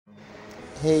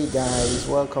Hey guys,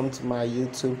 welcome to my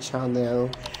YouTube channel,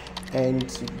 and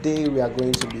today we are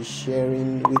going to be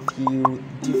sharing with you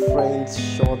different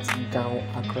short gown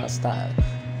Ankara style,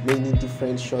 many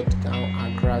different short gown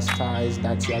Ankara styles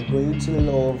that you are going to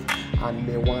love and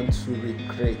may want to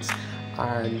recreate.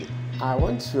 And I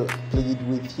want to plead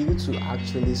with you to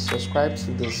actually subscribe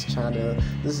to this channel.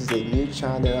 This is a new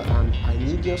channel and I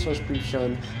need your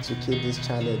subscription to keep this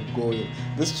channel going.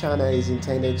 This channel is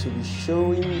intended to be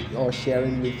showing or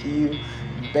sharing with you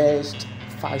best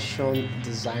fashion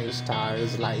design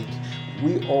styles. Like,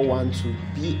 we all want to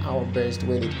be our best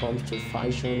when it comes to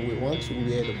fashion. We want to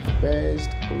wear the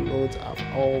best clothes of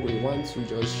all. We want to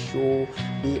just show,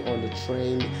 be on the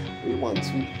trend. We want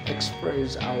to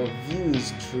express our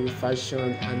views through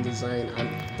fashion and design,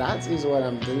 and that is what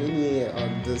I'm doing here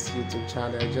on this YouTube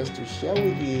channel, just to share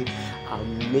with you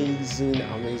amazing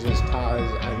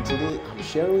styles. And today I'm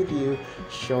sharing with you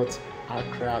short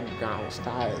Ankara gown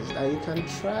styles that you can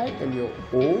try on your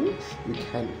own. You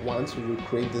can want to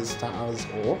recreate the styles,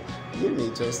 or you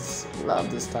may just love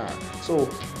the style. So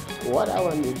what I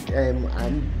want,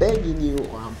 I'm begging you,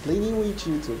 or I'm pleading with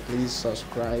you to please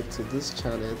subscribe to this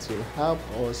channel to help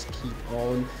us keep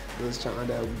on this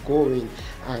channel going,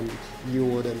 and you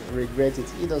wouldn't regret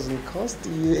it. It doesn't cost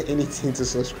you anything to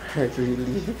subscribe,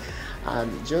 really,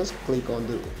 and just click on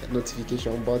the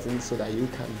notification button so that you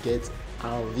can get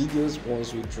our videos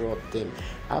once we drop them.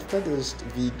 After this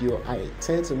video, I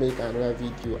tend to make another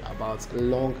video about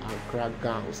long Ankara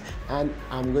gowns, and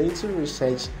I'm going to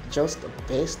research just the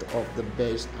best of the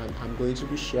best, and I'm going to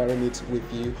be sharing it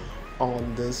with you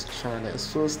on this channel.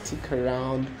 So stick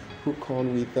around, hook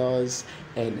on with us,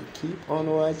 and keep on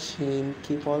watching,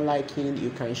 keep on liking.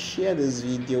 You can share this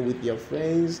video with your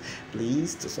friends,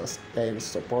 please, to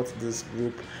support this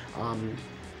group,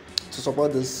 to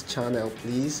support this channel,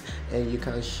 please. And you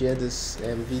can share this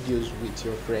videos with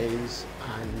your friends,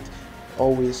 and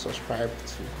always subscribe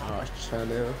to our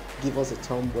channel, give us a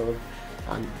thumb up,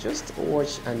 and just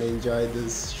watch and enjoy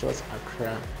this short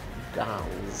Ankara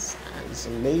gowns, and it's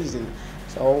amazing.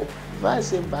 So if I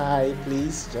say bye,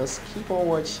 please just keep on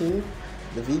watching.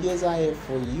 The videos are here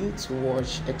for you to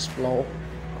watch, explore.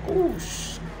 Oh,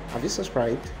 have you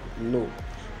subscribed? No,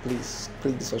 please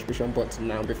click the subscription button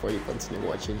now before you continue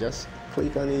watching. Just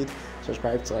click on it,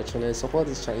 subscribe to our channel, support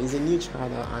this channel. It's a new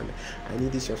channel and I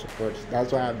need your support.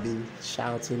 That's why I've been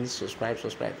shouting subscribe.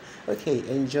 Okay,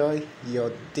 enjoy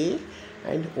your day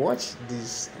and watch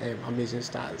these amazing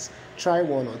styles. Try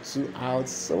one or two out.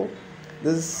 So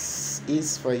this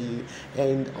is for you.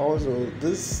 And also,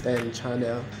 this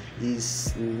channel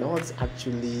is not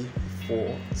actually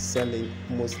for selling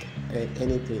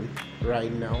anything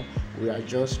right now. We are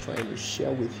just trying to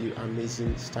share with you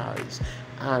amazing styles,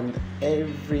 and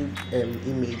every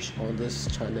image on this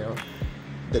channel,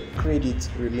 the credit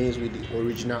remains with the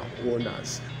original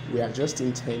owners. We are just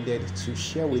intended to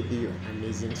share with you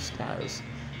amazing styles,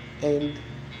 and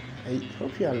I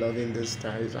hope you are loving these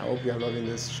styles. I hope you are loving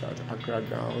this short Ankara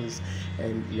gowns,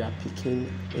 and you are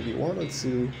picking maybe one or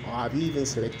two, or have you even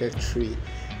selected three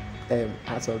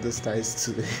out of the styles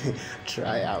to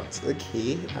try out?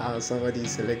 Okay, somebody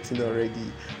is selecting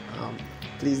already.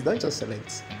 Please don't just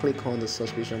select, click on the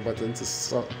subscription button to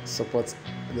support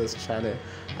this channel.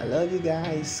 I love you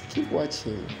guys, keep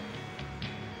watching.